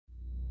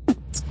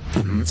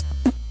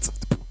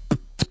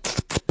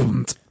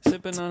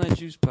Sipping on a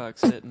juice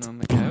box, sitting on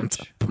the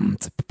couch.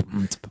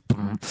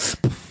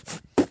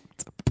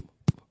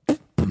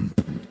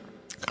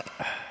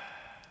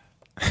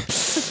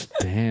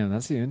 Damn,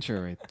 that's the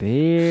intro right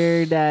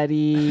there,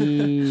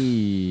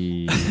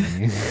 Daddy.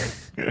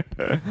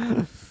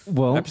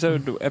 Well,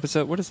 Episode.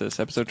 What is this?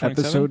 Episode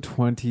 27? episode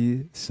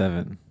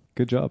 27.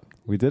 Good job.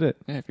 We did it.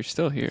 Yeah, if you're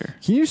still here.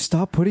 Can you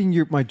stop putting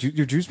your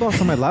juice box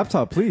on my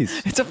laptop,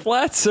 please? It's a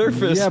flat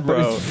surface, Yeah,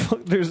 bro.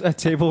 but there's a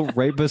table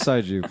right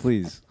beside you,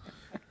 please.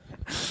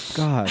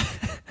 God.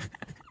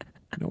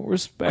 No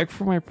respect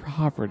for my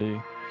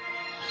property.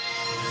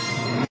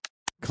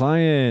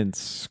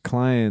 Clients.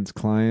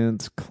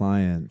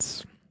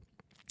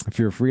 If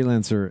you're a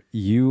freelancer,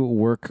 you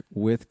work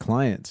with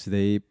clients.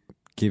 They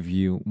give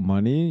you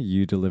money.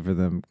 You deliver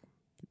them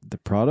the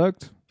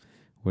product,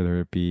 whether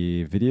it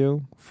be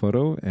video,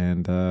 photo,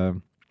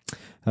 and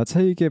that's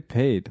how you get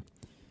paid.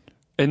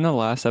 In the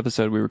last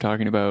episode, we were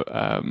talking about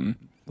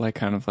like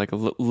kind of like a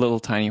little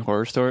tiny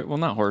horror story. Well,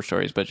 not horror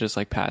stories, but just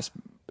like past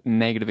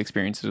negative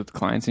experiences with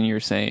clients. And you were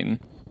saying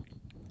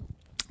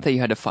that you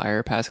had to fire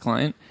a past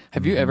client.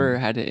 Have you ever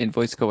had an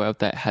invoice go out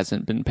that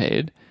hasn't been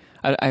paid?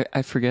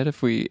 I forget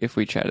if we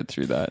chatted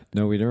through that.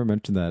 No, we never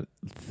mentioned that.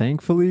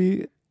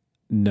 Thankfully,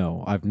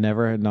 no. I've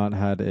never not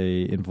had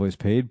a invoice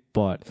paid,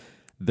 but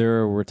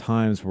there were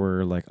times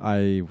where like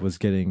I was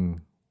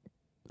getting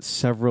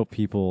several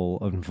people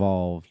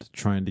involved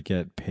trying to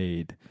get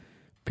paid.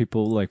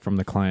 People like from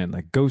the client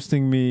like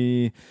ghosting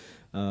me,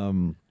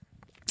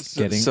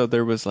 So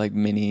there was like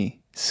mini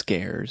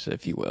scares,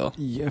 if you will.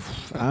 Yeah,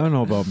 I don't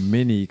know about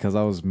mini because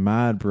I was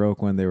mad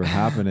broke when they were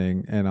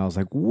happening, and I was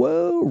like,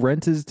 "Whoa,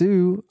 rent is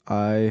due.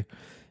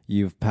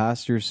 You've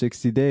passed your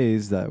 60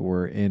 days that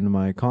were in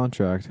my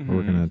contract." Mm-hmm.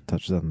 We're gonna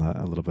touch on that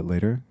a little bit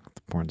later,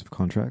 the importance of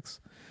contracts.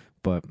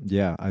 But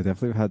yeah, I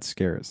definitely have had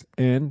scares,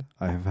 and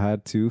I have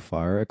had to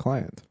fire a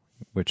client,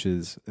 which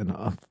is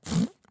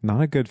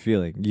not a good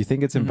feeling. You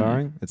think it's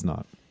empowering? It's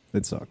not.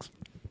 It sucks.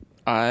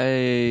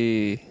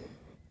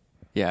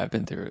 Yeah, I've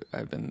been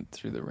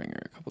through the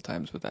ringer a couple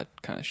times with that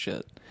kind of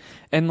shit,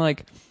 and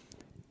like,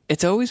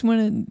 it's always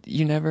when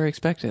you never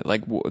expect it.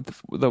 Like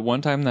the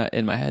one time that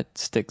in my head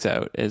sticks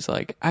out is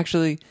like,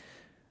 actually,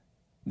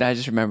 I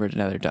just remembered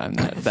another time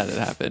that had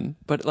happened.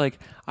 But like,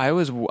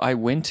 I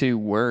went to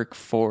work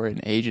for an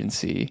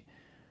agency,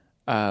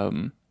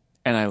 and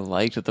I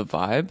liked the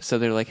vibe. So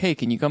they're like, "Hey,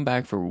 can you come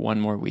back for one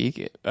more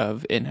week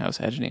of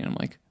in-house editing?" And I'm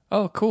like,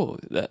 "Oh,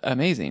 cool,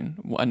 amazing,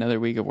 another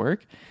week of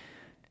work."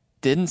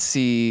 Didn't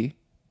see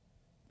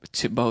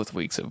to both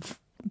weeks of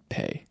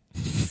pay.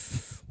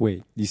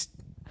 Wait, you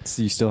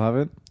still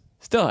haven't?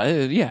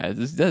 Still, yeah,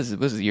 this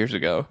was years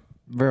ago.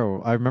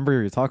 Bro, I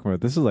remember you talking about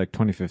it. This is like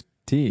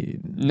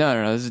 2015.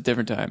 No, this is a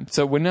different time.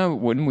 So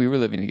when we were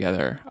living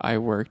together, I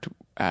worked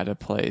at a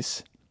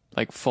place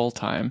like full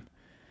time,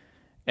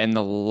 and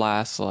the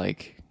last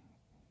like,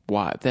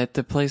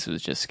 the place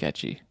was just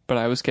sketchy. But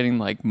I was getting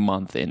like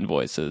month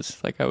invoices.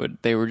 Like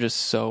they were just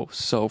so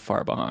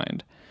far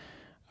behind.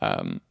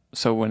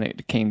 So when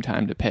it came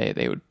time to pay,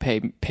 they would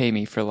pay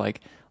me for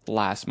like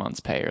last month's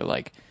pay or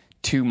like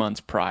 2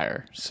 months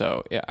prior.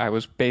 So I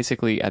was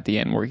basically at the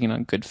end working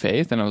on good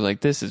faith, and I was like,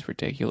 this is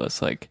ridiculous.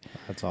 Like,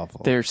 that's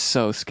awful. They're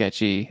so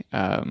sketchy.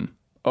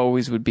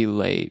 Always would be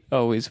late.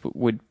 Always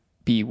would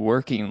be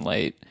working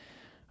late.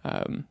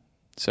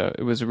 So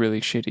it was a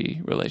really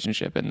shitty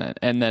relationship.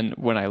 And then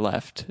when I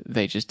left,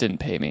 they just didn't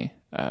pay me.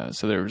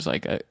 So there was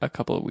like a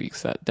couple of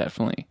weeks that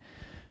definitely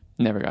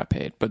never got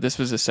paid. But this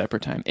was a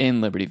separate time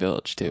in Liberty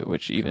Village too,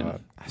 which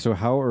even... So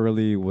how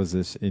early was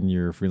this in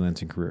your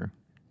freelancing career?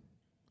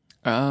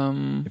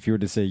 If you were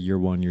to say year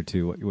 1, year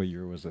 2, what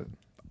year was it?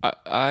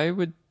 I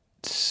would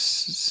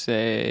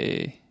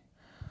say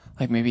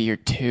like maybe year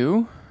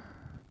 2,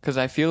 because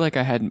I feel like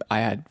I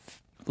had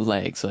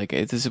legs. Like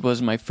this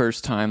was my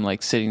first time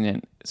like sitting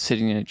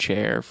in a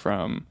chair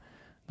from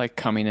like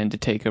coming in to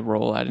take a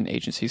role at an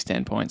agency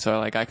standpoint. So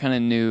like I kind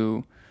of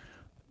knew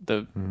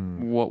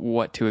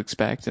what to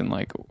expect and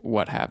like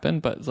what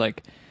happened, but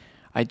like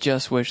I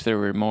just wish there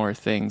were more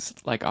things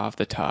like off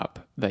the top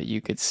that you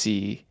could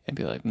see and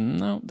be like,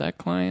 no, that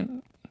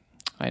client,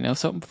 I know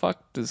something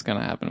fucked is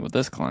gonna happen with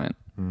this client.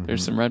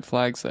 There's some red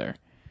flags there.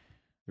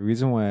 The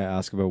reason why I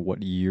ask about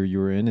what year you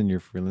were in your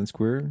freelance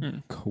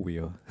career,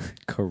 career,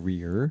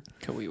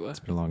 it's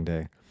been a long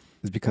day,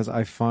 is because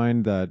I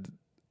find that,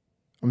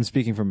 I'm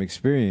speaking from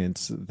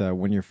experience, that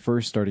when you're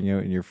first starting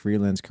out in your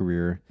freelance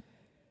career,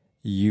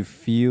 you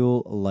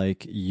feel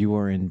like you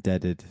are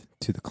indebted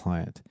to the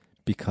client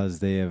because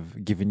they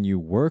have given you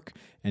work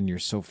and you're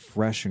so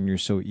fresh and you're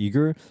so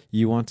eager.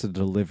 You want to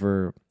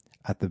deliver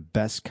at the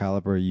best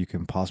caliber you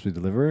can possibly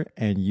deliver,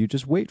 and you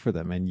just wait for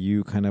them and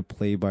you kind of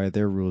play by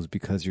their rules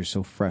because you're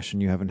so fresh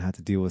and you haven't had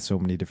to deal with so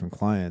many different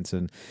clients.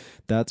 And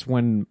that's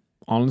when,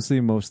 honestly,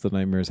 most of the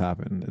nightmares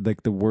happen.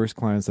 Like the worst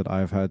clients that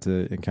I've had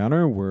to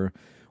encounter were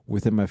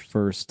within my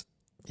first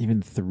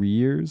even 3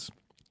 years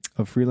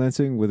of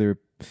freelancing, whether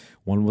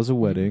one was a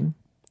wedding,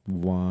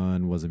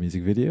 one was a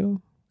music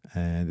video,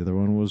 and the other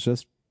one was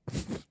just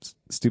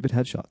stupid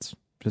headshots,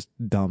 just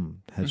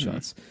dumb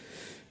headshots.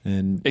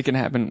 And it can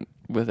happen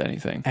with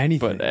anything.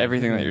 But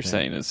everything that you're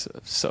saying is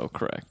so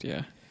correct.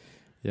 Yeah.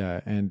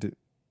 Yeah. And,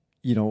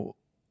 you know,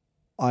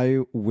 I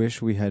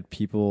wish we had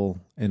people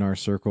in our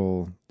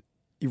circle,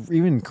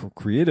 even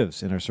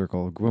creatives in our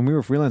circle. When we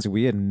were freelancing,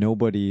 we had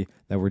nobody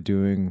that were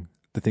doing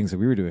the things that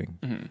we were doing.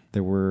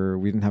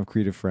 We didn't have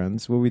creative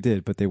friends. Well, we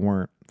did, but they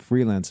weren't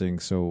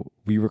freelancing. So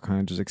we were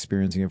kind of just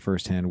experiencing it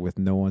firsthand with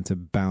no one to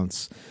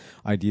bounce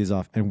ideas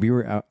off. And we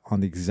were out on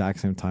the exact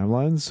same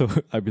timeline. So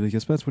I'd be like,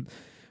 yes, Spence, what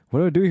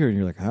do I do here? And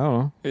you're like, I don't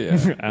know.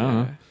 Yeah. I don't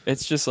know.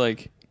 It's just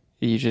like,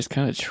 you just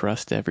kind of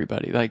trust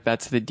everybody. Like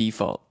that's the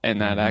default.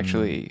 And that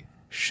actually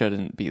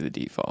shouldn't be the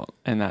default.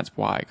 And that's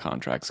why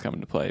contracts come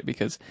into play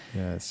because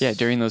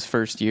during those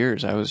first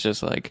years, I was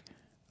just like,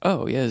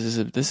 oh yeah,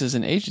 this is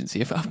an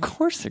agency. Of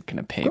course they're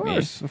gonna pay me.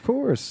 Of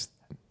course,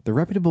 they're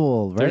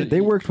reputable, right? They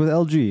worked with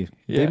LG.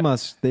 Yeah.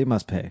 They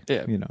must pay.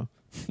 Yeah. You know.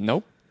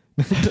 Nope.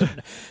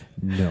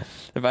 No.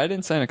 If I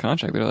didn't sign a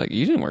contract, they're like,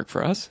 you didn't work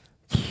for us.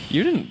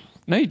 You didn't.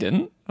 No, you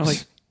didn't. I'm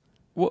like,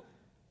 what?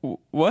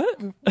 What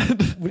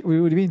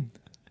do you mean?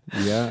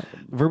 Yeah,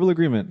 verbal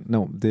agreement.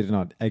 No, they did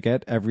not. I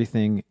get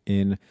everything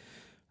in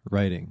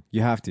writing.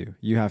 You have to.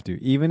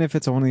 Even if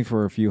it's only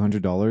for a few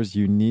 $100s,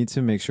 you need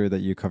to make sure that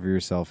you cover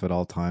yourself at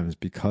all times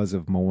because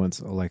of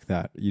moments like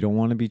that. You don't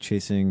want to be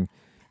chasing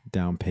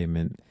down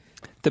payment.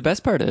 The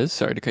best part is,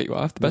 sorry to cut you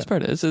off, the best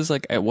part is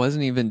like I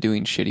wasn't even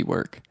doing shitty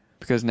work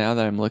because now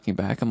that I'm looking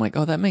back, I'm like,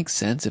 oh, that makes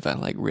sense if I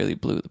like really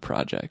blew the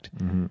project.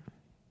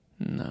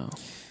 No.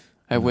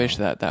 I wish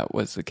that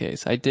was the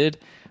case. I did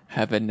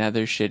have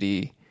another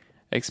shitty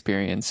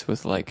experience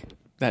with like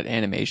that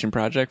animation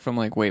project from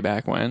like way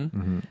back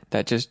when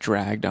that just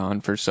dragged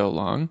on for so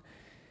long.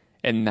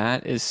 And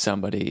that is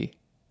somebody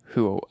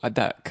who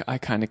that I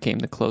kind of came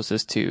the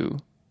closest to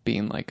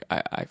being like,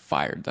 I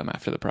fired them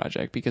after the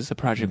project because the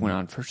project went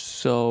on for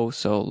so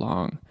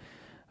long.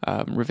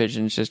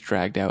 Revisions just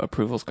dragged out,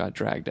 approvals got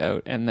dragged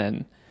out. And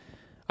then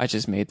I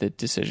just made the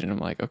decision. I'm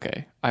like,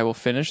 okay, I will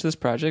finish this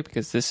project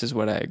because this is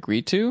what I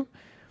agreed to.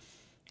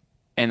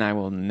 And I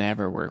will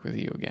never work with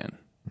you again.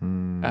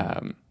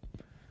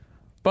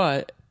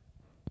 But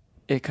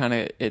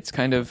it's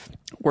kind of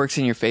works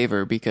in your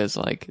favor because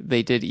like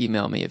they did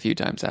email me a few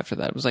times after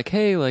that. It was like,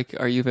 hey, like,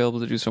 are you available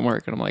to do some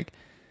work? And I'm like,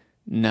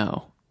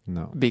 no,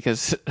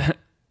 because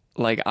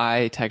like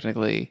I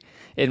technically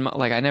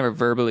I never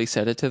verbally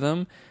said it to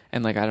them.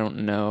 And like, I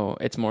don't know,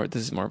 this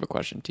is more of a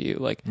question to you.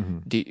 Like,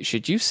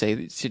 should you say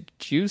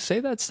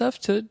that stuff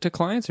to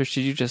clients or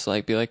should you just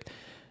like be like,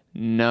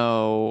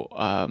 no,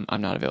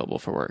 I'm not available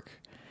for work?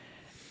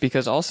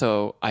 Because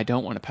also I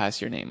don't want to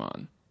pass your name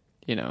on,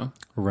 you know?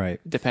 Right.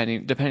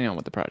 Depending on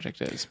what the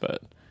project is,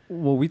 but.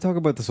 Well, we talk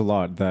about this a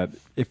lot that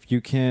if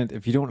you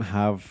don't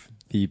have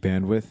the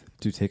bandwidth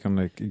to take on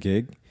like a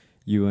gig,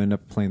 you end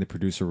up playing the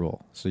producer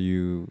role. So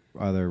you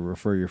either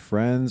refer your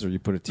friends or you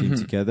put a team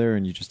together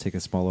and you just take a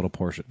small little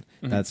portion.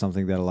 That's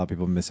something that a lot of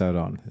people miss out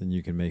on and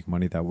you can make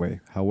money that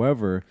way.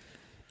 However,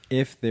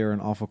 if they're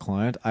an awful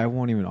client, I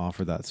won't even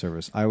offer that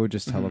service. I would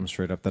just tell them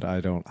straight up that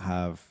I don't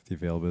have the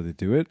availability to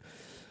do it.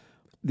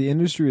 The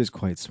industry is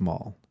quite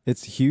small.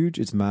 It's huge,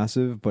 it's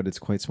massive, but it's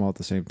quite small at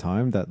the same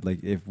time that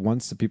like if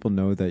once the people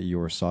know that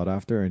you're sought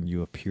after and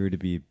you appear to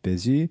be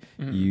busy,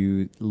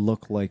 you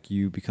look like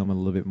you become a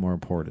little bit more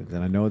important.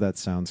 And I know that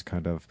sounds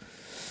kind of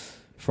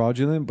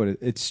fraudulent, but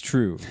it's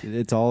true.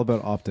 It's all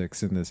about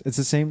optics in this. It's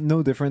the same,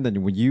 no different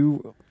than when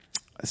you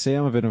say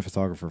I'm a bit of a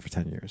photographer for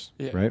 10 years,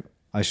 right?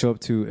 I show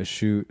up to a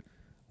shoot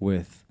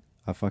with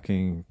a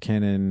fucking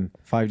Canon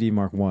 5D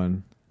Mark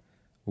I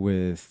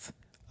with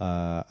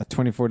a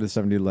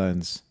 24-70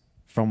 lens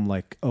from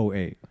like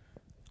 2008.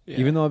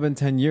 Even though I've been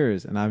 10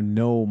 years and I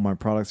know my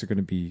products are going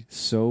to be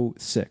so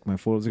sick, my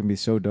photos are going to be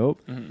so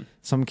dope,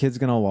 some kid's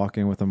going to walk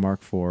in with a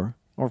Mark IV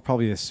or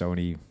probably a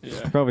Sony,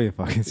 probably a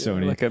fucking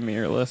Sony. Like a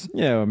mirrorless.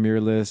 Yeah, a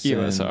mirrorless.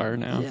 EOS R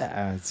now.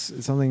 Yeah,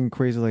 it's something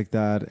crazy like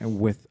that and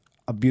with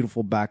a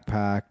beautiful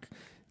backpack,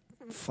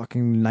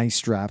 fucking nice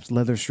straps,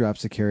 leather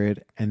straps to carry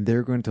it, and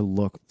they're going to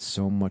look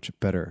so much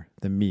better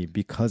than me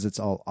because it's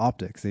all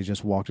optics. They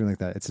just walked in like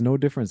that. It's no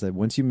difference that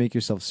once you make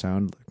yourself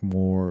sound like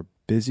more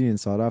busy and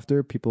sought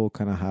after, people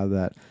kind of have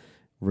that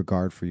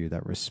regard for you,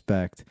 that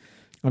respect.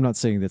 I'm not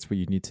saying that's what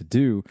you need to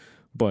do,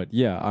 but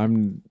yeah,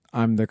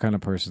 I'm the kind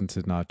of person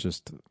to not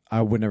just,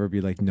 I would never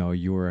be like, no,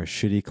 you're a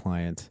shitty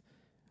client,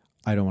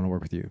 I don't want to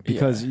work with you,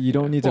 because you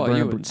don't need to burn.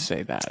 You wouldn't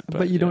say that,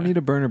 but you don't need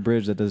to burn a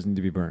bridge that doesn't need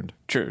to be burned.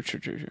 True.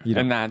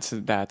 And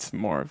that's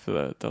more of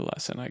the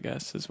lesson, I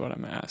guess, is what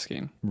I'm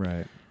asking.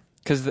 Right.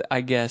 Because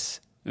I guess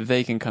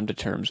they can come to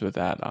terms with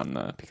that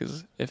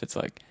because if it's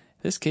like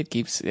this kid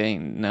keeps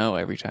saying no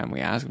every time we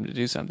ask him to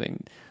do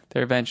something,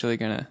 they're eventually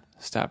gonna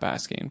stop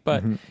asking.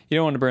 But you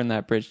don't want to burn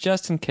that bridge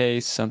just in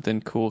case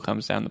something cool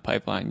comes down the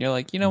pipeline. You're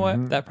like, you know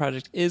what, that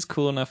project is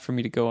cool enough for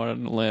me to go out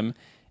on a limb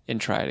and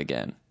try it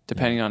again,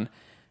 depending on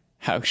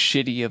how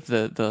shitty of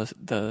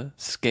the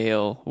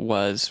scale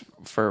was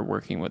for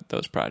working with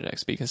those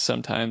projects. Because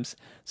sometimes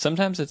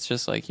it's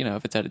just like, you know,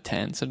 if it's out of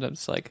 10, sometimes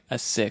it's like a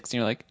 6 and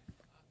you're like,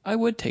 I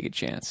would take a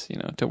chance,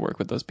 to work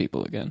with those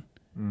people again.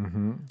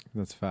 Mm-hmm.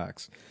 That's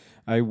facts.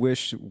 I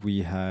wish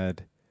we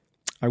had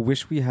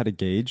a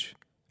gauge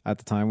at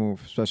the time,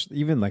 especially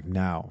even like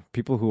now,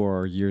 people who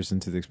are years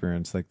into the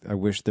experience, like I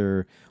wish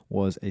there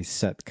was a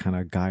set kind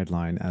of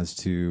guideline as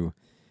to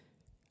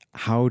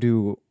how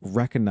to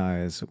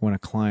recognize when a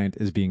client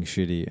is being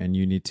shitty and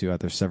you need to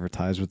either sever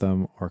ties with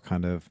them or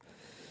kind of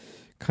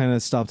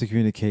stop the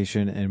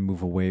communication and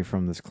move away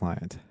from this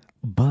client.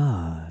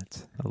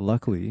 But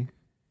luckily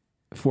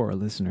for our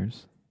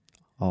listeners,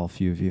 all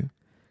few of you,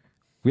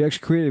 we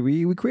actually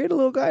created a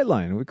little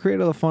guideline. We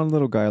created a fun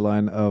little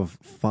guideline of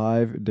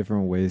 5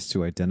 different ways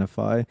to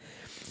identify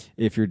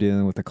if you're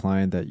dealing with a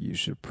client that you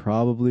should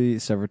probably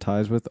sever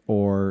ties with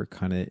or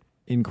kind of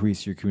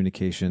increase your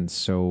communication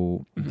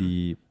so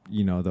the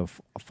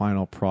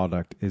final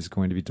product is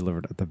going to be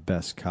delivered at the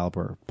best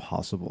caliber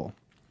possible.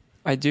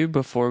 I do,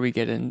 before we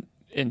get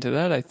into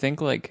that, I think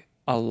like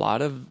a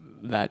lot of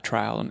that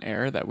trial and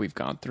error that we've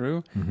gone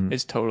through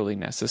is totally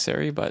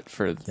necessary, but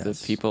for the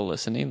people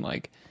listening,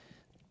 like,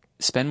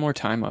 spend more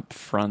time up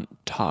front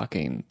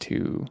talking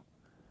to,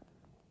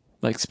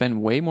 like,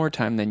 spend way more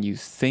time than you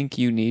think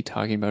you need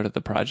talking about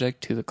the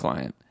project to the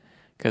client.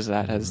 Because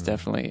that has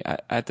definitely,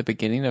 at the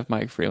beginning of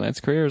my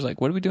freelance career, I was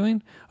like, what are we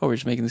doing? Oh, we're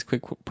just making this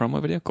quick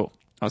promo video? Cool.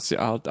 I'll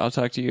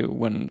talk to you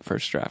when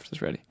first draft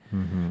is ready.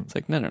 It's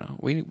like, no.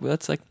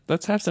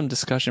 Let's have some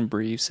discussion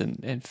briefs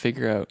and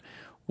figure out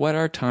what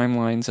our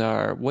timelines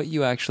are, what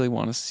you actually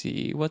want to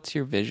see, what's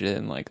your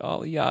vision, like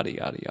all yada,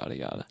 yada, yada,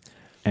 yada.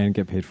 And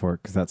get paid for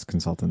it, because that's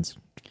consultants,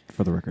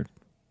 for the record.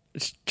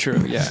 It's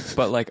true, yeah.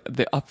 But like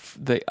the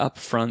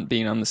upfront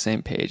being on the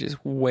same page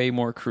is way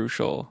more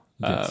crucial.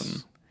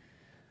 Yes.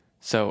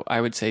 So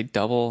I would say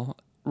double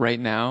right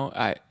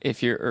now.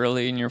 If you're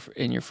early in your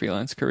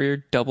freelance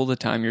career, double the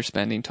time you're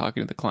spending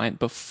talking to the client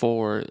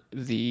before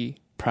the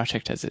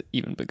project has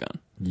even begun.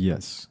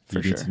 Yes, for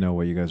you sure. need to know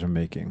what you guys are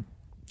making,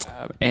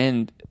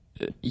 and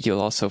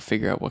you'll also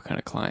figure out what kind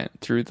of client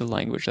through the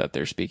language that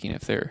they're speaking.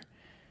 If they're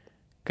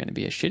going to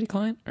be a shitty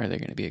client or they're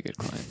going to be a good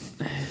client.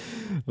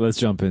 Let's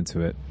jump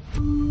into it.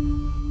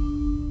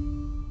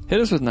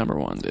 Hit us with number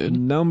 1, dude.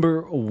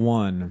 Number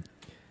 1,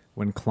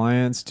 when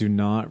clients do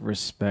not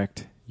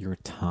respect your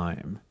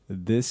time.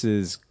 This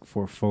is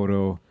for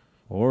photo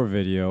or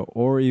video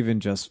or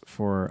even just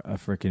for a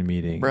freaking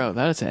meeting. Bro,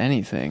 that's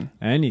anything.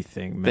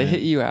 Anything, man. They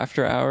hit you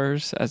after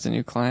hours as a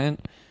new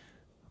client,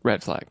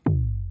 red flag.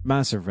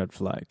 Massive red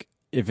flag.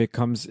 If it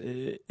comes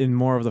in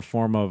more of the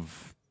form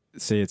of,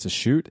 say it's a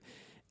shoot,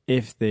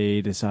 if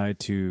they decide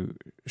to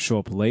show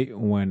up late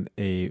when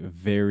a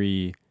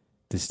very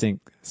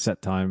distinct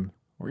set time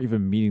or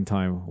even meeting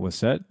time was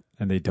set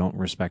and they don't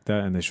respect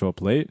that and they show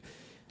up late,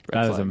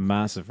 that is a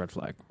massive red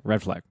flag.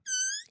 Red flag.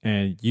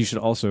 And you should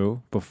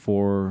also,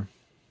 before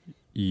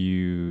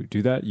you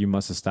do that, you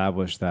must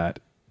establish that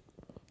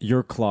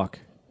your clock,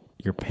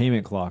 your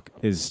payment clock,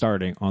 is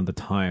starting on the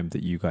time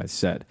that you guys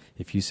set.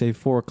 If you say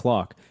 4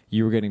 o'clock,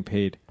 you are getting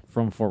paid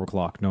from 4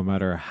 o'clock, no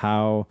matter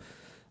how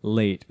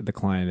late the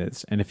client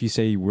is. And if you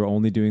say we're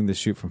only doing the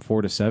shoot from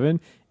 4 to 7,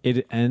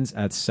 it ends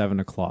at 7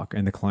 o'clock.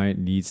 And the client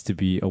needs to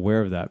be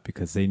aware of that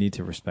because they need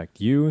to respect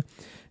you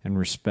and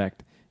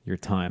respect your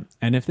time.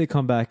 And if they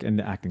come back and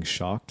acting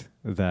shocked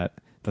that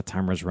the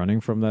timer is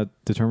running from that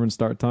determined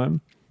start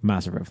time,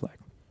 massive red flag.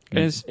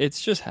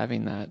 It's just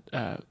having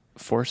that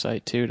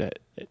foresight too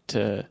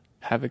to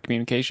have a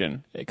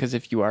communication. Because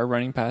if you are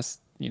running past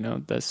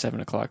the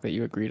 7 o'clock that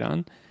you agreed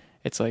on,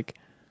 it's like,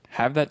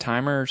 have that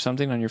timer or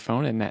something on your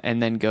phone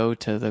and then go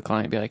to the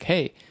client and be like,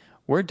 hey,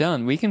 we're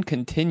done. We can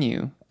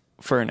continue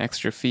for an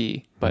extra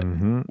fee, but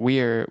we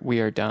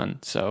are done.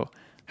 So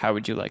how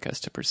would you like us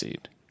to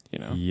proceed?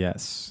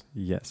 Yes,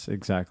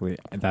 exactly.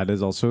 And that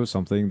is also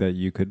something that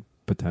you could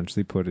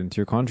potentially put into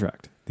your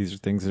contract. These are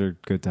things that are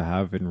good to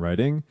have in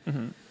writing.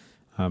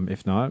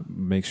 If not,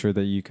 make sure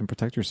that you can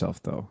protect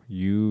yourself, though.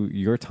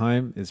 Your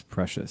time is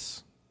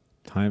precious.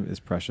 Time is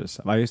precious.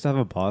 I used to have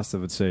a boss that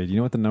would say, do you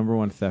know what the number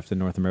 1 theft in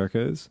North America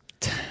is?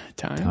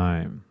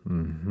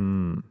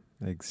 Time.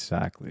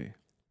 Exactly.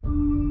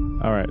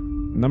 All right.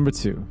 Number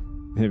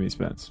 2. Hit me,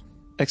 Spence.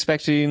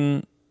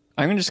 Expecting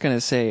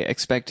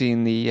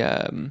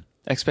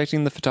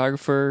the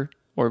photographer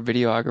or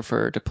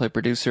videographer to play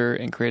producer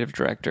and creative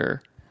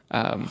director.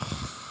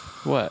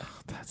 What?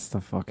 That's the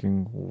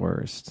fucking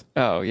worst.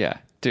 Oh, yeah.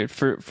 Dude,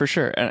 for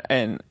sure.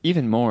 And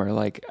even more,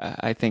 like,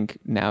 I think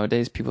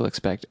nowadays people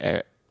expect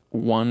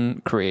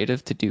one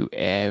creative to do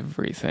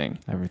everything.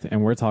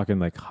 And we're talking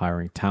like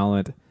hiring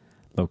talent,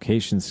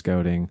 location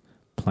scouting,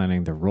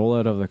 planning the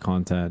rollout of the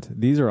content.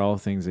 These are all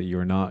things that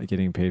you're not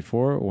getting paid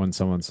for when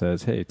someone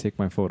says, hey, take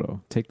my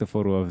photo. Take the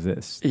photo of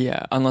this.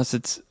 Yeah,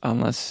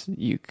 unless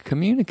you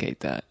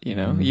communicate that,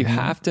 You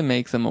have to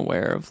make them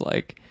aware of,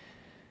 like,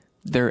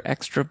 their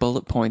extra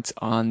bullet points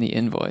on the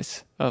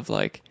invoice of,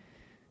 like,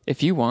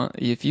 if you want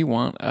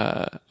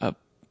a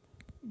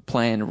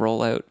planned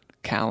rollout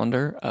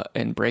calendar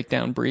and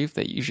breakdown brief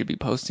that you should be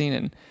posting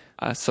in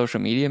a social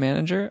media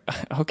manager,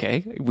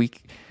 okay,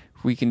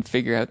 we can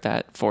figure out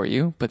that for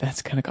you, but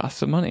that's going to cost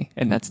some money,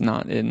 and that's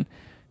not in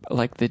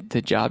like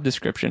the job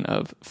description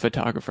of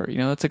photographer. You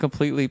know, it's a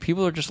completely,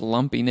 people are just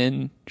lumping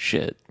in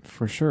shit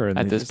for sure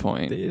at this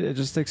point. They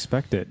just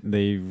expect it.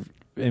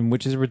 And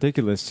which is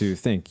ridiculous to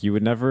think. You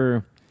would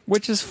never,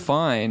 which is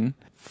fine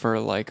for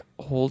like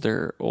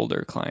older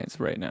clients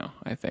right now,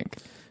 I think.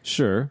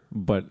 Sure,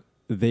 but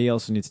they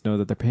also need to know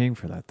that they're paying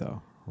for that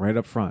though, right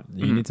up front.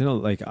 You need to know,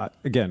 like,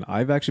 again,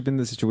 I've actually been in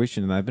this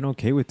situation and I've been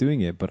okay with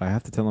doing it, but I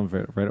have to tell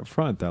them right up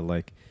front that,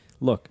 like,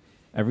 look,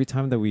 every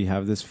time that we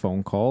have this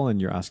phone call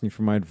and you're asking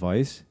for my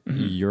advice,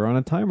 you're on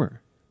a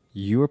timer.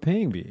 You are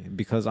paying me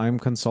because I'm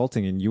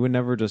consulting, and you would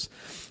never just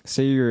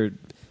say you're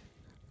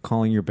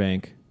calling your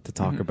bank to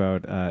talk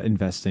about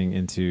investing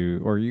into,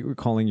 or you're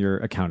calling your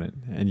accountant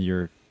and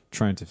you're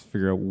trying to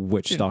figure out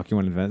which stock you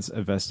want to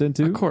invest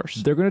into. Of course.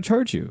 They're going to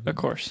charge you. Of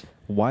course.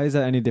 Why is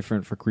that any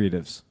different for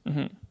creatives?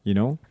 You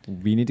know,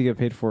 we need to get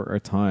paid for our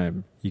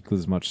time equally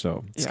as much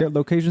so. Yeah.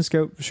 Location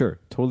scout, sure,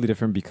 totally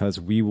different because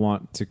we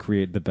want to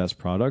create the best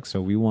product,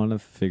 so we want to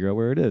figure out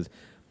where it is.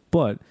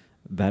 But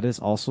that is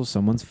also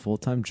someone's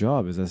full-time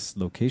job as a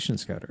location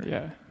scouter.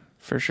 Yeah,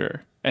 for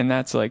sure. And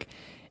that's like,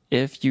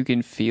 if you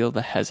can feel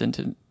the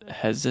hesitancy.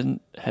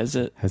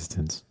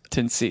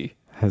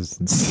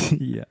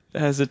 Yeah.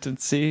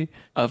 Hesitancy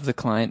of the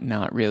client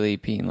not really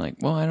being like,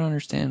 well, I don't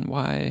understand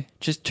why.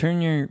 Just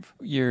turn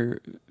your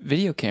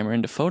video camera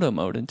into photo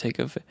mode and take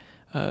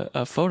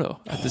a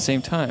photo at the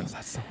same time.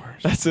 That's the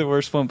worst. That's the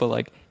worst one. But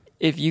like,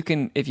 if you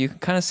can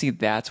kind of see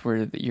that's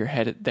where their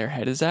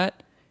head is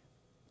at,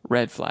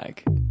 red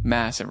flag,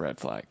 massive red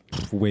flag.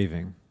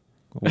 Waving.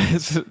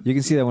 You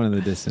can see that one in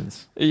the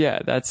distance.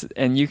 Yeah,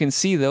 and you can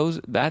see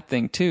that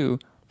thing too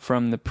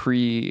from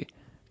the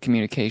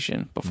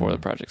communication before the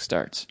project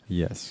starts.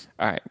 Yes.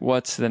 All right,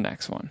 what's the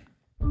next one?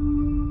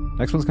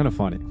 Next one's kind of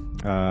funny.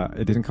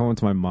 It didn't come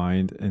into my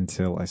mind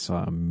until I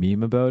saw a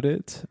meme about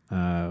it,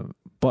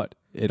 but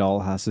it all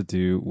has to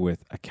do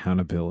with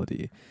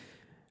accountability.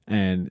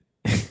 And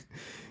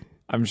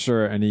I'm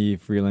sure any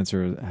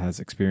freelancer has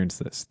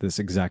experienced this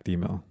exact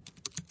email.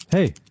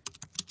 Hey,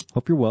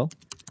 hope you're well.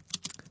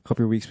 Hope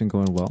your week's been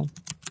going well.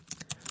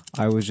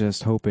 I was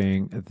just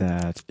hoping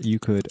that you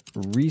could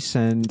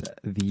resend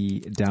the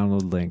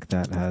download link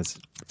that has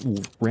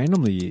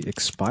randomly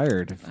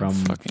expired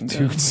from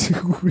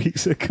 2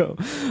 weeks ago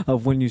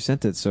of when you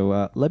sent it.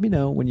 So let me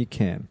know when you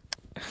can.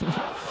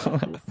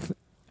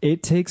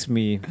 It takes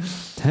me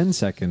 10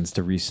 seconds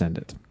to resend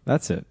it.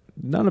 That's it.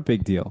 Not a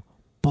big deal.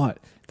 But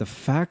the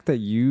fact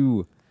that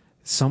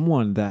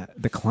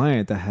the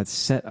client that had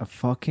set a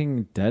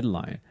fucking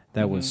deadline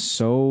that was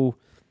so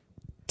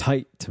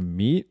tight to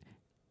meet,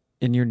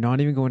 and you're not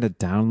even going to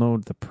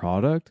download the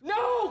product?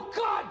 No,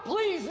 God,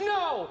 please,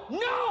 no!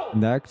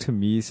 And that to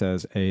me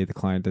says, A, the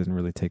client doesn't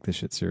really take this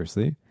shit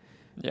seriously.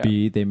 Yeah.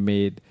 B, they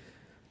made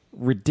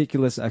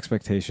ridiculous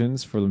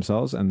expectations for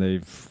themselves, and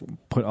they've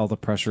put all the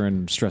pressure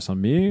and stress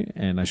on me,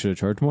 and I should have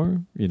charged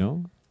more, you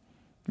know?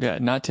 Yeah,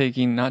 not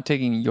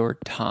taking your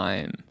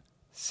time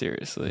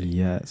seriously.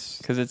 Yes.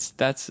 Because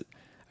that's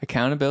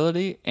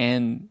accountability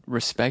and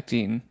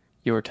respecting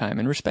your time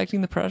and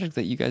respecting the project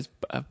that you guys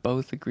have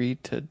both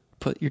agreed to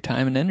put your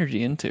time and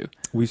energy into.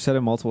 We've said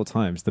it multiple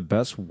times. The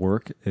best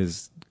work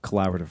is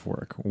collaborative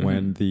work.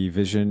 When the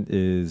vision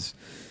is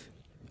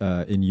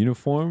in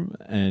uniform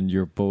and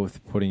you're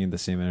both putting in the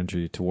same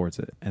energy towards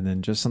it. And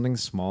then just something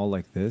small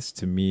like this,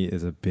 to me,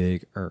 is a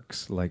big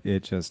irks. Like,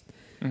 it just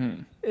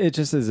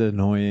is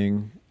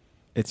annoying.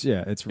 It's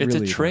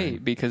really a trait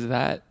annoying. Because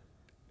that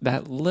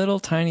little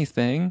tiny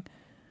thing,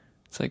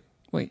 it's like,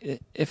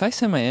 wait, if I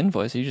send my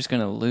invoice, are you just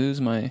going to lose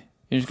my...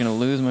 You're just going to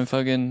lose my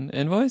fucking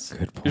invoice?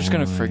 Good point. You're just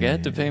going to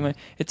forget to pay my...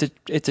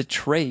 It's a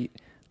trait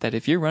that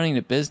if you're running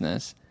a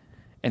business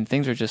and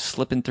things are just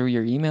slipping through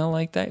your email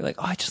like that, you're like,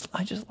 oh, I just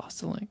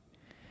lost the link.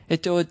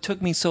 It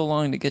took me so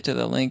long to get to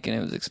the link and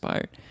it was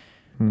expired.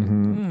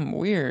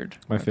 Weird.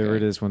 My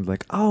favorite is when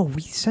like, oh,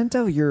 we sent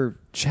out your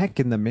check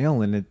in the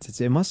mail and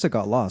it must have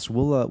got lost.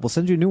 We'll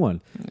send you a new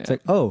one. Yeah. It's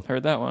like, oh,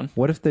 heard that one.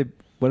 What if they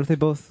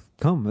both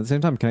come at the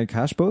same time? Can I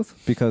cash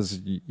both because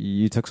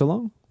you took so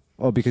long?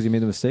 Oh, because you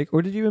made the mistake?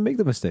 Or did you even make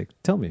the mistake?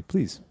 Tell me,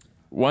 please.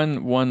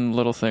 One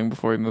little thing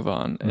before we move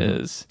on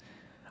is,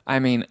 I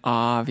mean,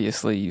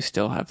 obviously you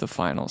still have the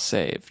final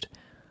saved.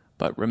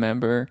 But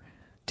remember,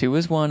 2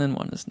 is 1 and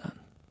 1 is none.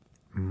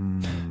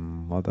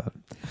 Love that.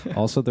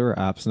 Also, there are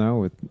apps now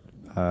with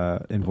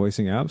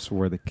invoicing apps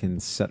where they can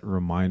set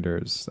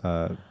reminders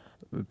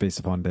based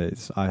upon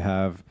days. I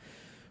have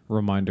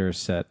reminders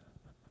set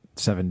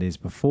 7 days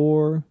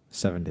before,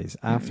 7 days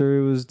after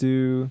it was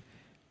due.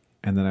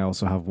 And then I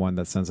also have one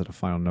that sends out a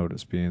final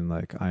notice being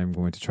like, I'm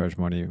going to charge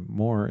money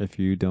more if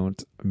you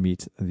don't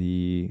meet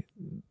the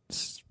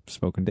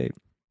spoken date.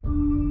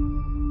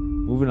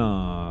 Moving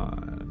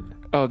on.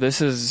 Oh,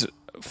 this is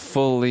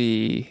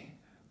fully...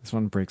 This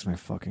one breaks my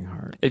fucking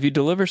heart. If you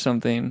deliver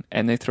something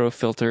and they throw a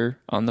filter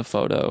on the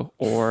photo,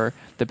 or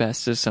the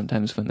best is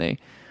sometimes when they...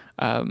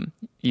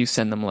 you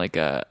send them like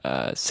a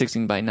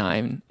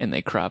 16:9 and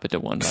they crop it to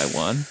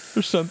 1:1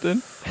 or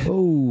something.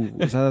 Oh,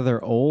 it's either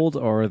they're old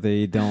or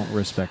they don't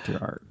respect your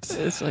art.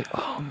 It's like,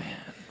 oh man,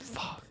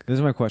 fuck. This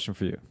is my question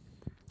for you,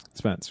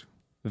 Spence.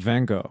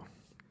 Van Gogh,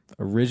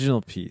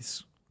 original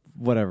piece,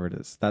 whatever it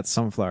is, that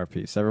sunflower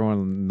piece.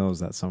 Everyone knows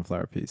that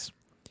sunflower piece.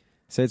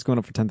 Say it's going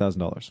up for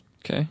 $10,000.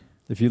 Okay.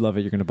 If you love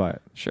it, you're going to buy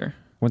it. Sure.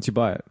 Once you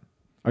buy it,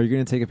 are you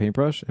going to take a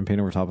paintbrush and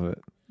paint over top of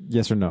it?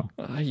 Yes or no?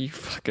 You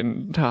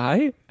fucking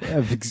high?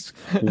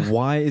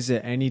 Why is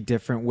it any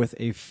different with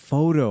a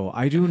photo?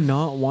 I do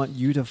not want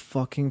you to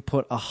fucking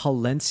put a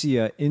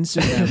Halencia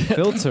Instagram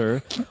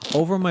filter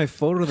over my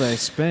photo that I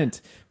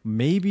spent.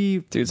 Maybe...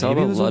 Dude, it's all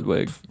about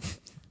Ludwig.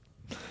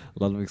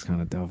 Ludwig's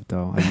kind of dope,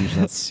 though. I use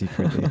that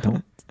secretly.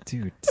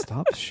 Dude,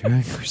 stop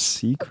sharing your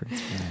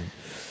secrets, man.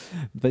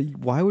 But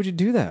why would you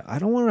do that? I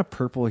don't want a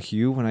purple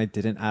hue when I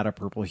didn't add a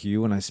purple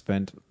hue when I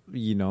spent,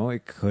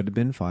 it could have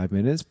been 5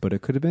 minutes, but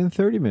it could have been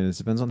 30 minutes.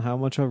 Depends on how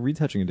much of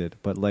retouching it did.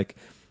 But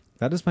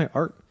that is my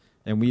art.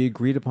 And we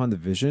agreed upon the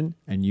vision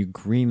and you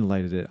green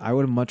lighted it. I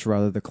would much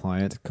rather the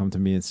client come to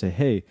me and say,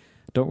 hey,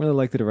 don't really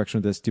like the direction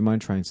of this. Do you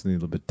mind trying something a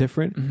little bit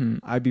different? Mm-hmm.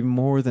 I'd be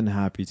more than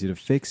happy to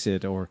fix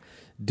it or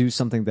do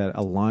something that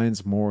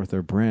aligns more with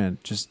their brand.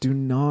 Just do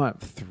not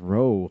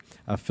throw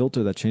a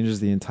filter that changes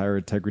the entire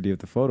integrity of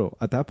the photo.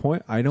 At that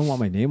point, I don't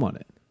want my name on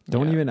it.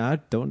 Don't even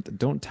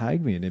don't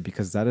tag me in it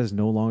because that is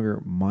no longer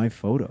my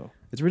photo.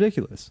 It's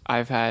ridiculous.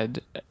 I've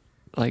had,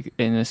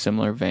 in a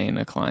similar vein,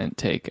 a client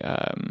take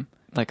a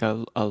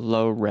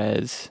low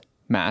res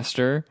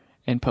master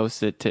and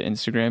post it to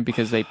Instagram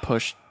because they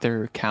pushed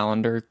their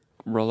calendar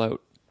rollout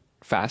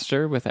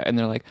faster with it, and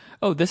they're like,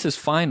 oh, this is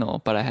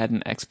final, but I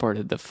hadn't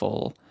exported the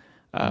full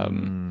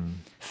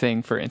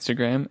thing for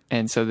Instagram.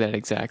 And so that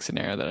exact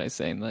scenario that I was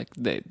saying,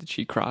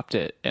 she cropped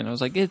it and I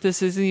was like,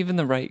 this isn't even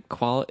the right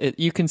quality.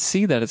 You can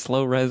see that it's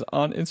low res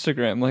on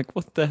Instagram. Like,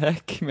 what the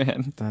heck,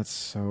 man? That's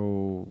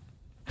so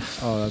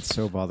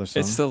bothersome.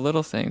 It's the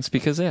little things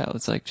because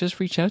it's like, just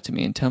reach out to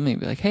me and tell me,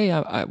 be like,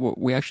 hey,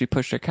 we actually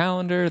pushed our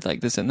calendar,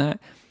 like this and that.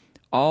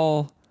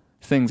 All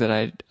things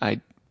that I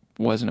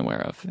wasn't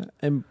aware of.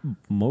 And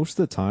most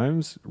of the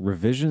times,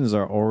 revisions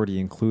are already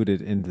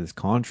included in this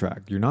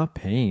contract. You're not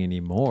paying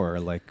anymore.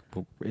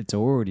 It's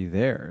already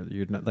there.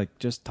 You're not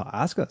just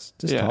ask us.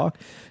 Just talk.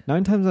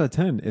 9 times out of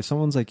 10, if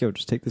someone's like, yo,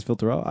 just take this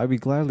filter out, I'd be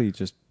gladly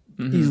just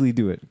easily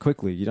do it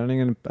quickly. I don't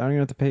even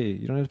have to pay.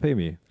 You don't have to pay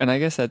me. And I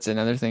guess that's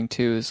another thing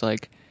too, is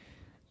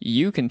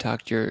you can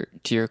talk to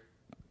your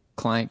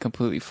client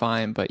completely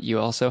fine, but you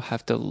also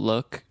have to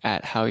look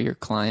at how your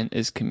client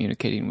is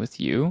communicating with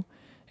you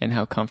and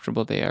how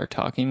comfortable they are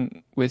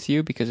talking with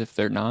you, because if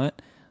they're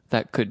not,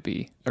 that could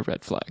be a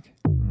red flag.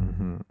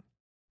 Mm-hmm.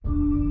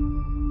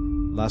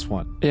 Last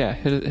one. Yeah,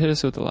 hit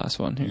us with the last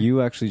one here.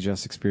 You actually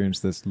just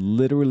experienced this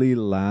literally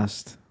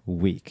last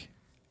week,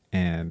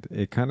 and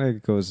it kind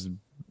of goes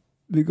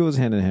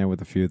hand in hand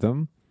with a few of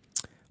them,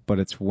 but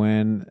it's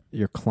when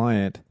your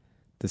client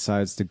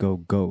decides to go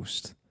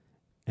ghost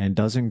and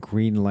doesn't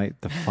green light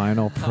the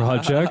final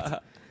project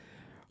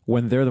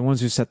when they're the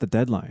ones who set the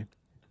deadline.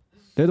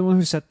 They're the ones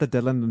who set the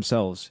deadline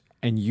themselves,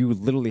 and you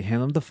literally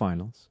hand them the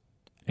finals,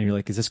 and you're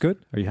like, is this good?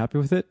 Are you happy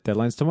with it?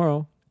 Deadline's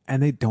tomorrow.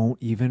 And they don't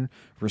even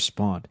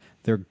respond.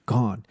 They're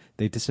gone.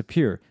 They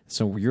disappear.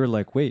 So you're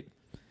like, wait,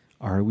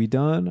 are we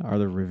done? Are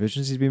there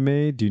revisions to be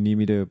made? Do you need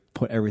me to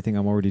put everything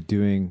I'm already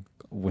doing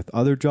with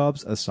other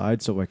jobs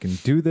aside so I can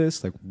do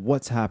this?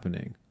 What's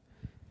happening?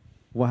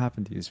 What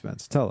happened to you,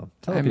 Spence? Tell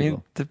them. I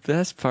mean, the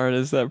best part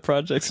is that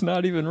project's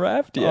not even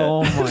wrapped yet.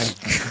 Oh my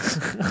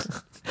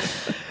God.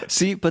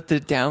 See, but the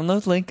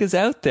download link is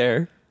out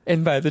there,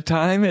 and by the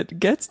time it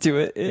gets to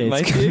it, it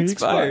might be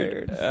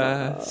expired.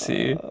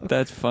 See,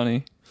 that's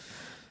funny.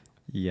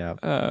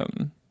 Yeah.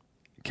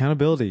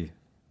 Accountability.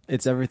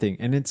 It's everything.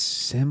 And it's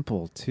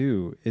simple,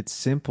 too. It's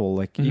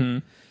simple.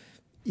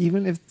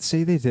 Even if,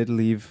 say they did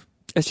leave...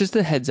 It's just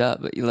a heads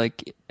up.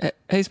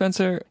 Hey,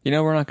 Spencer,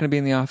 we're not going to be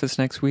in the office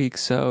next week,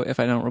 so if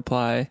I don't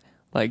reply,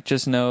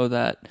 just know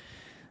that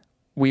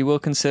we will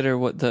consider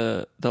what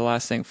the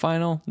last thing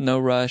final. No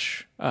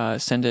rush.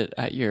 Send it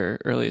at your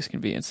earliest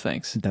convenience.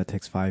 Thanks. That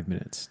takes 5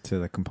 minutes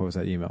to compose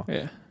that email.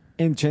 Yeah.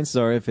 And chances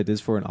are, if it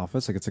is for an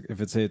office,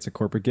 if it's a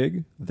corporate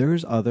gig,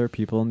 there's other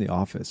people in the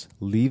office.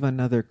 Leave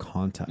another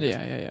contact.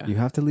 Yeah. You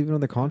have to leave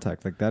another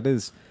contact. That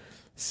is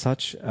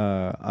such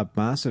a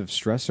massive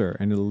stressor,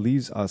 and it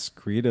leaves us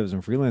creatives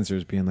and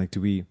freelancers being like, do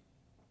we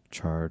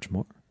charge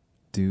more?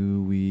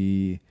 Do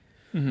we...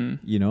 Mm-hmm.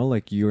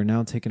 You're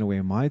now taking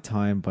away my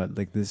time, but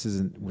this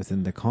isn't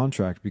within the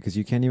contract because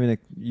you can't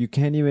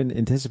even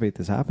anticipate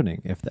this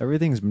happening. If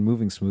everything's been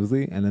moving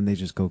smoothly and then they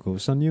just go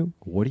ghost on you,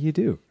 what do you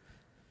do?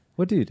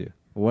 What do you do?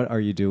 What are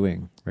you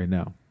doing right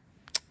now?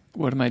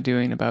 What am I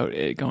doing about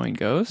it going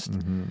ghost?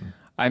 Mm-hmm.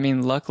 I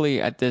mean,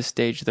 luckily at this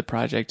stage the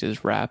project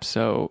is wrapped,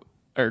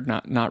 or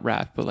not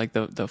wrapped,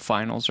 but the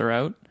finals are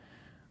out.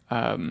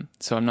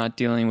 So I'm not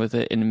dealing with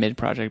it in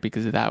mid-project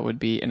because that would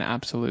be an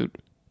absolute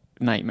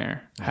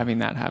nightmare having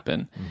that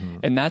happen. Mm-hmm.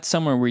 And that's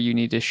somewhere where you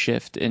need to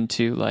shift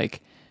into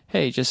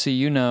hey, just so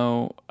you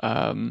know,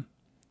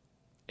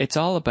 it's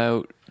all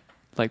about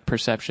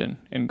perception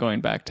and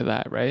going back to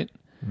that, right?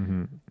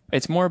 Mm-hmm.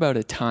 It's more about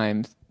a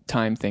time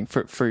time thing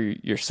for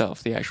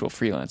yourself, the actual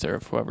freelancer,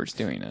 of whoever's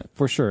doing it.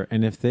 For sure.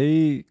 And if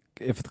the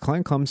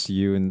client comes to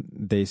you and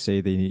they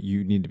say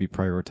you need to be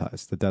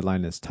prioritized, the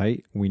deadline is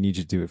tight, we need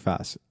you to do it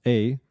fast.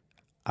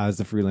 As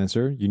the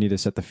freelancer, you need to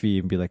set the fee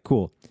and be like,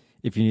 cool,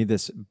 if you need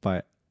this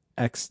by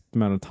X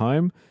amount of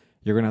time,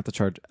 you're going to have to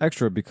charge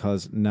extra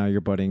because now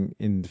you're butting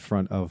in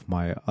front of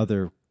my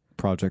other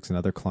projects and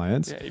other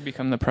clients. Yeah, you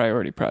become the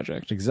priority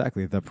project.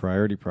 Exactly, the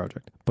priority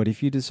project. But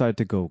if you decide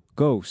to go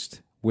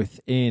ghost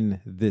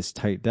within this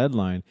tight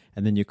deadline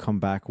and then you come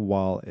back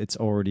while it's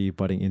already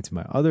butting into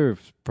my other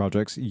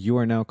projects, you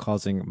are now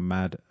causing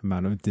mad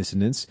amount of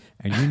dissonance,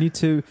 and you need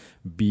to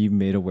be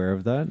made aware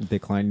of that. The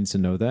client needs to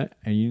know that,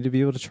 and you need to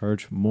be able to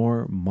charge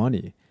more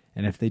money.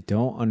 And if they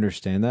don't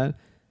understand that,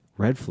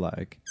 red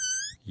flag.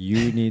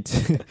 You need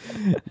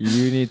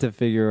to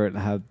figure out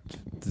how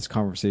this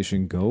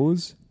conversation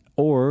goes.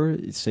 Or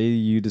say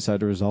you decide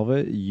to resolve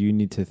it, you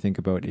need to think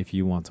about if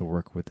you want to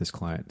work with this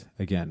client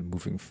again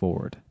moving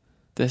forward.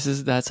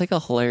 That's like a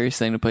hilarious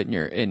thing to put in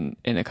your in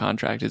a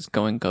contract, is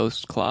going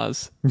ghost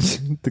clause.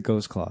 The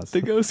ghost clause.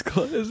 The ghost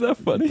clause. Is that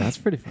funny? That's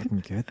pretty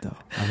fucking good though.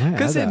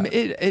 Because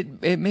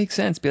it makes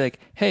sense. Be like,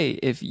 hey,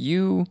 if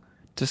you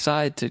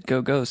decide to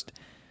go ghost,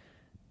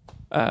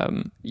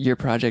 your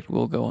project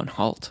will go on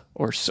halt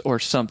or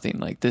something.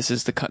 Like this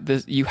is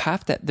you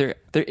have to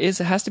it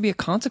has to be a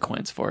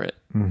consequence for it,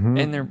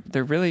 and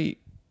there really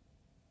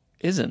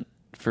isn't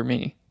for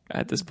me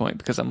at this point,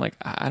 because I'm like,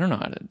 I don't know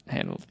how to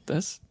handle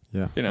this.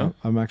 Yeah, you know,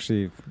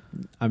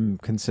 I'm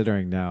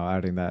considering now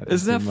adding that.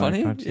 Isn't that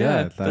funny?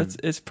 Yeah,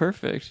 it's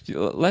perfect.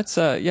 Let's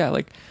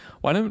like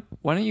why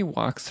don't you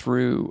walk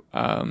through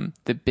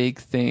the big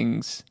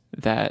things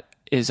that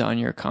is on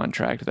your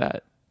contract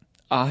that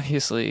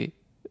obviously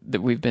that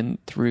we've been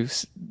through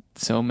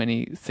so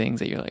many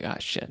things that you're like,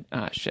 shit.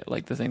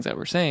 Like the things that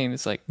we're saying,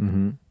 it's like,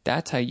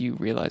 that's how you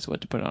realize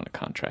what to put on a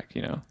contract,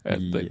 you know,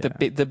 like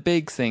the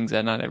big things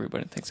that not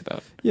everybody thinks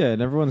about. Yeah.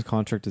 And everyone's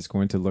contract is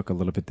going to look a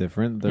little bit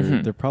different.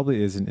 There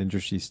probably is an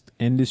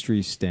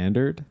industry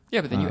standard.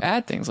 Yeah. But then you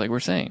add things like we're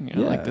saying,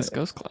 you know, like this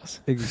ghost clause.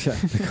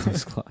 Exactly. The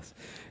ghost clause.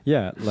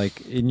 Yeah.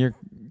 Like in your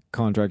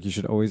contract, you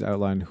should always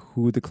outline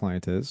who the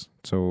client is.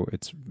 So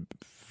it's,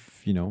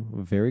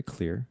 very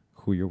clear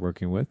who you're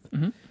working with.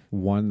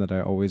 One that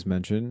I always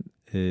mention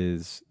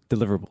is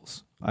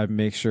deliverables. I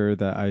make sure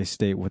that I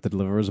state what the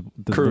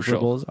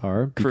deliverables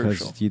are,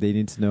 because they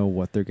need to know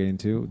what they're getting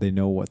to. They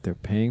know what they're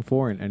paying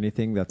for, and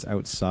anything that's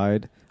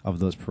outside of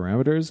those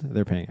parameters,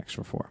 they're paying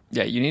extra for.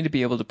 Yeah, you need to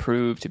be able to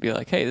prove, to be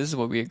like, hey, this is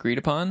what we agreed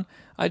upon.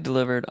 I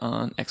delivered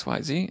on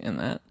XYZ, and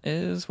that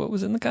is what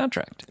was in the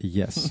contract.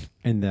 Yes,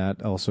 and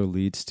that also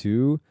leads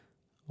to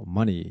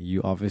money.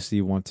 You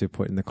obviously want to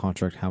put in the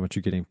contract how much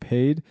you're getting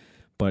paid,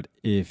 but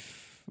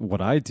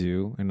what I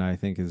do, and I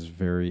think is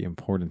very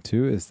important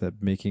too, is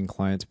that making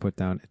clients put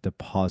down a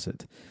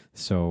deposit.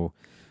 So,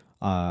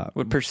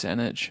 what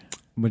percentage?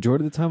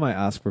 Majority of the time I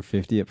ask for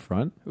 50 up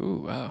front.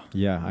 Ooh, wow.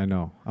 Yeah, I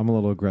know. I'm a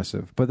little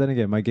aggressive. But then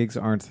again, my gigs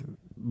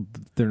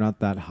they're not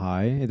that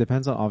high. It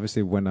depends on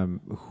obviously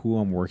who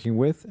I'm working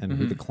with and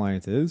who the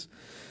client is.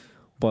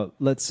 But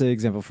let's say,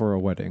 example, for a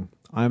wedding,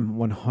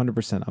 I'm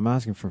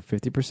asking for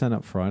 50%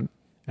 up front.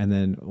 And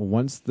then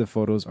once the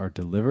photos are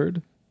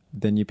delivered,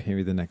 then you pay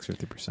me the next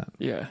 50%.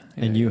 Yeah.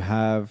 And you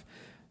have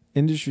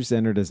industry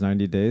standard is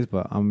 90 days,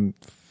 but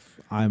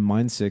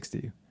mine's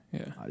 60.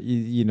 Yeah.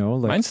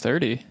 Like mine's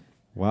 30.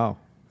 Wow.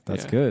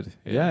 That's good.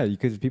 Yeah.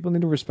 Because people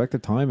need to respect the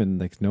time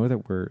and like know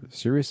that we're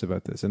serious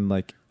about this. And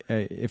like,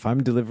 if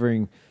I'm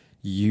delivering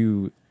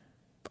you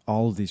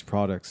all of these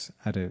products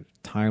at a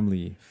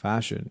timely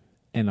fashion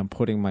and I'm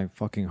putting my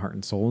fucking heart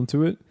and soul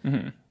into it,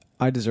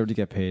 I deserve to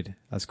get paid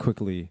as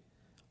quickly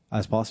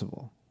as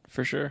possible.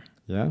 For sure.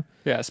 Yeah.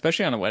 Yeah,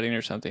 especially on a wedding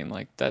or something,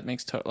 like that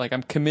makes like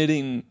I'm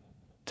committing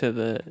to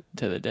the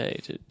day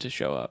to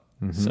show up.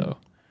 So,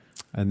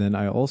 and then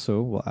I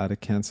also will add a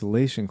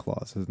cancellation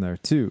clause in there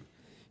too.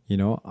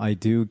 I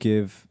do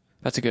give.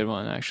 That's a good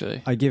one,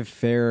 actually. I give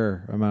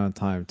fair amount of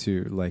time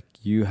too. Like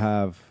you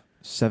have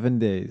 7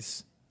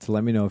 days to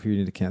let me know if you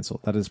need to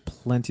cancel. That is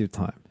plenty of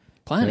time.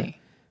 Plenty. Right?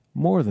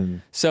 More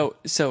than. So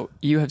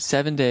you have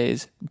 7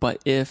 days,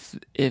 but if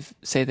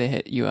say they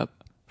hit you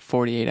up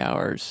 48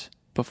 hours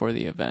before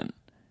the event,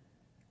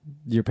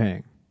 you're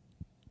paying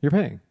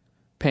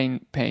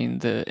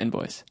the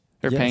invoice,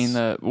 or paying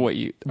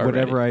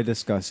whatever I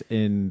discuss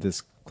in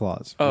this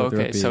clause. Oh,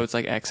 okay. So it's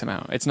like X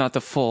amount. It's not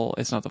the full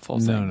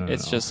thing. No.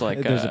 It's just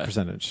like there's a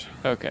percentage.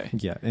 Okay.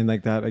 Yeah, and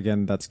like that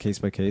again, that's case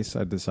by case.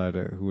 I decide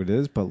who it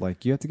is, but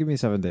like you have to give me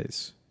 7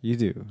 days. You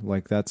do.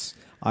 Like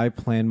I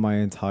plan my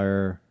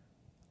entire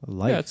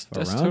life. Yeah,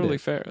 that's totally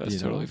fair.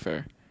 That's totally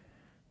fair.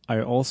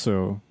 I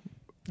also.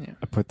 Yeah.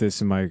 I put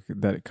this in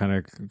that kind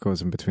of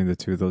goes in between the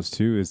two of those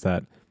two, is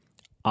that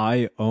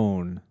I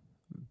own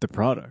the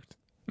product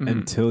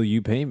until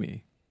you pay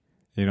me.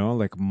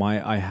 Like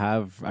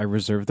I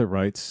reserve the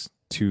rights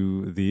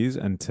to these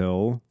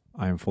until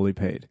I am fully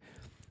paid.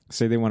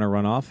 Say they want to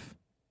run off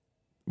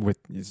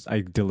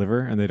I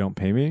deliver and they don't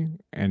pay me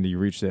and you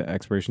reach the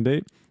expiration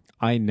date.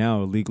 I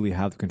now legally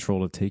have the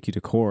control to take you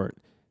to court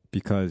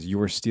because you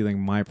are stealing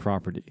my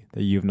property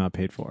that you have not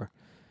paid for.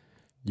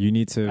 You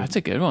need to. That's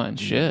a good one.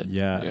 Shit.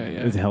 Yeah.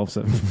 It helps.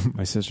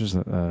 My sister's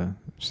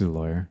she's a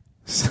lawyer,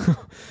 so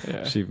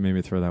she made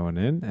me throw that one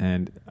in,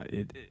 and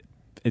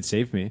it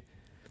saved me.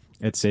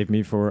 It saved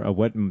me for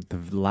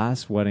the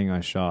last wedding I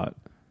shot.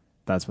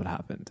 That's what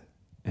happened,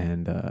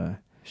 and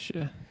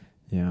shit.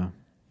 Yeah.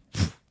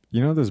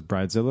 You know those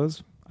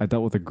bridezillas? I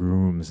dealt with a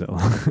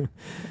groomzilla.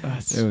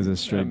 It was a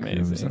straight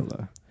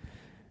groomzilla.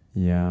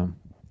 Yeah.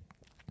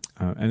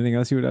 Anything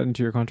else you would add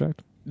into your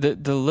contract?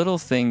 The little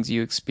things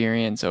you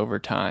experience over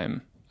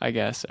time, I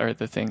guess, are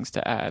the things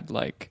to add.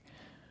 Like,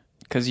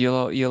 because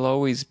you'll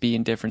always be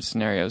in different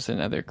scenarios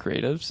than other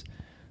creatives.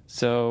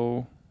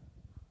 So,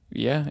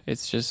 yeah,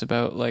 it's just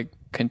about like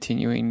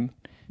continuing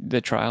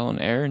the trial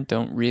and error, and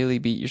don't really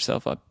beat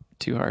yourself up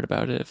too hard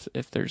about it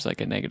if there's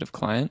like a negative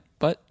client.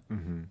 But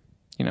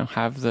you know,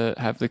 have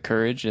the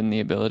courage and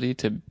the ability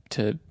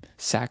to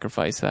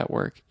sacrifice that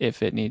work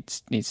if it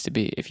needs to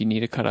be. If you need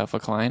to cut off a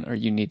client, or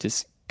you need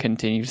to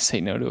continue to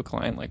say no to a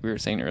client, like we were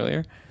saying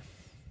earlier,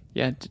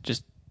 to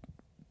just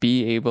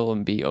be able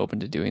and be open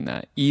to doing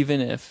that,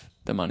 even if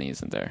the money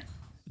isn't there.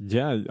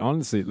 Yeah,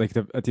 honestly, like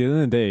at the end of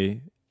the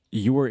day,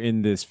 you are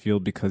in this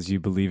field because you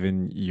believe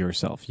in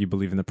yourself. You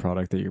believe in the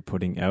product that you're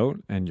putting out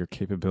and your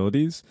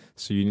capabilities.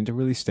 So you need to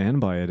really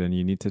stand by it, and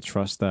you need to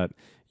trust that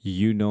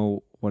you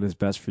know what is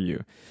best for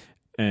you.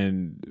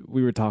 And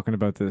we were talking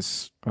about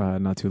this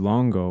not too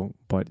long ago,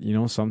 but you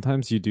know,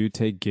 sometimes you do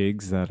take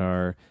gigs that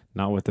are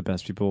not with the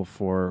best people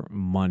for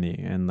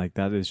money, and like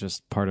that is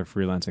just part of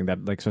freelancing.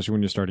 That, like, especially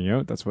when you're starting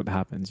out, that's what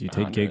happens. You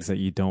take gigs that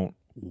you don't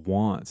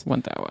want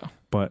that well,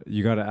 but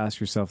you got to ask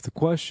yourself the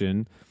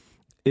question: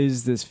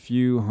 is this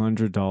few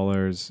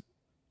 $100s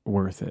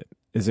worth it?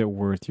 Is it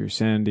worth your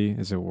sanity?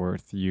 Is it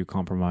worth you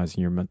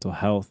compromising your mental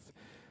health,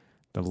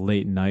 the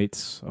late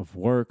nights of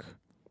work?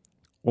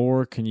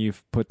 Or can you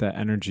put that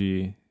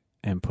energy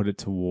and put it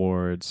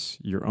towards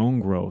your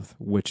own growth,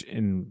 which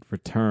in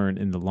return,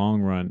 in the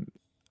long run,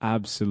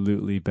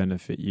 absolutely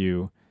benefit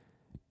you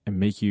and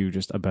make you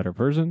just a better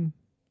person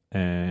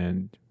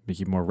and make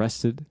you more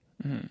rested,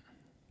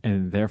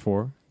 and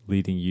therefore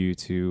leading you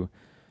to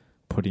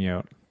putting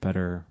out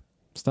better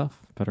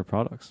stuff, better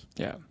products.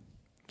 Yeah,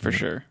 for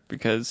sure.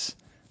 Because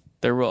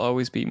there will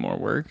always be more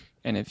work,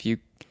 and if you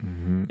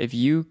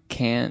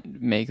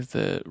can't make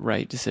the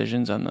right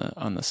decisions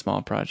on the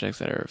small projects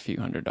that are a few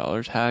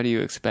 $100s, how do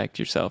you expect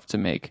yourself to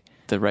make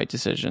the right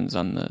decisions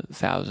on the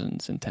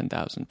thousands and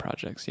 10,000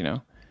 projects? You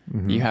know,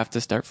 you have to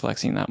start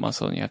flexing that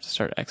muscle, and you have to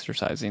start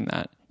exercising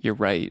that. You're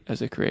right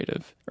as a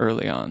creative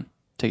early on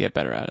to get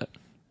better at it.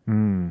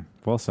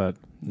 Well said.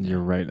 You're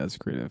right as a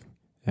creative.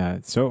 Yeah.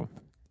 So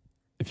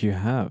if you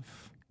have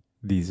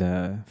these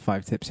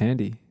 5 tips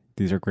handy,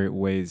 these are great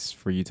ways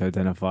for you to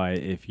identify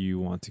if you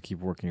want to keep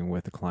working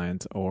with a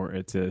client, or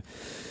it's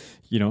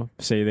you know,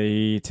 say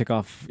they tick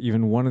off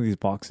even one of these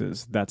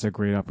boxes. That's a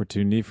great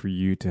opportunity for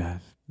you to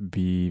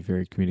be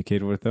very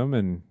communicative with them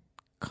and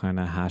kind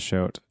of hash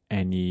out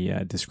any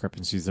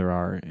discrepancies there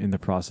are in the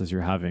process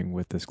you're having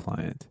with this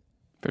client.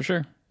 For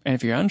sure. And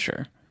if you're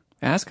unsure,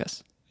 ask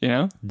us. You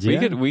know,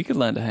 we could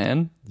lend a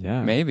hand.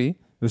 Yeah, maybe.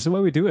 This is why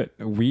we do it.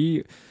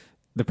 The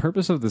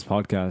purpose of this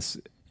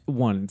podcast,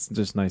 one, it's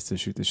just nice to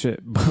shoot the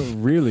shit, but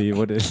really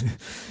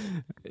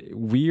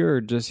we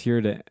are just here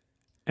to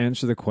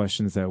answer the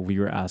questions that we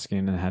were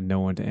asking and had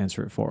no one to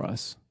answer it for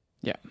us.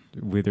 Yeah.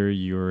 Whether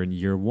you're in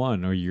year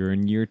 1 or you're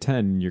in year 10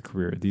 in your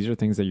career, these are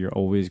things that you're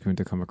always going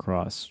to come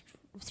across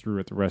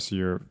throughout the rest of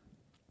your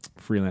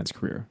freelance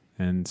career.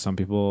 And some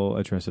people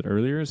address it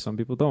earlier, some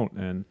people don't.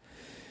 And,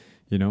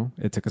 you know,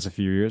 it took us a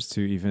few years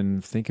to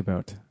even think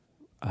about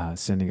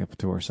sending up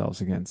to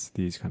ourselves against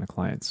these kind of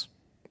clients.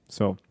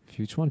 So if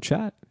you just want to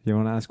chat, if you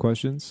want to ask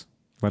questions,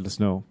 let us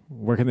know.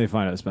 Where can they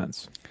find us,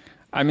 Spence?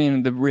 I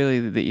mean,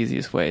 the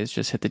easiest way is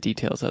just hit the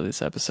details of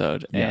this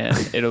episode, and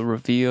it'll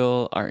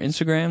reveal our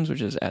Instagrams,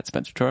 which is at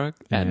Spencer Turek,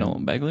 at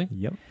Nolan Begley.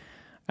 Yep.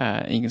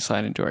 And you can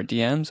slide into our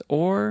DMs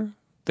or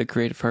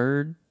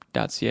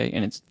thecreativeherd.ca,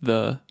 and it's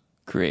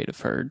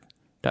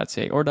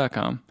thecreativeherd.ca or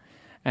 .com.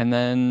 And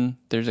then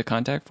there's a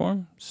contact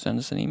form. Send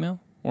us an email,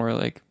 or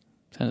like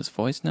send us a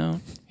voice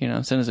note, you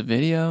know, send us a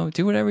video,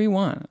 do whatever you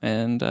want.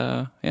 And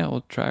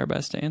we'll try our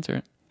best to answer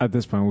it. At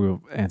this point,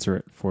 we'll answer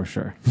it for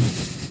sure.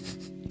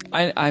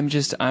 I'm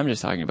just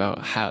talking about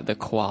how the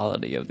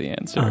quality of the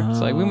answer. It's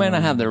like we might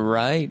not have the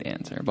right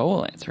answer, but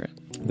we'll answer it.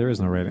 There is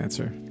no right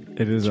answer.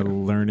 It is a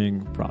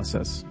learning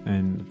process,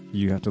 and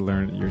you have to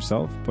learn it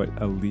yourself, but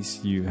at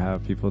least you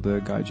have people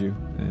to guide you.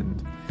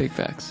 And big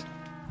facts.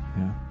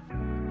 Yeah.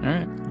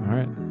 All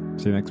right.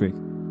 See you next week.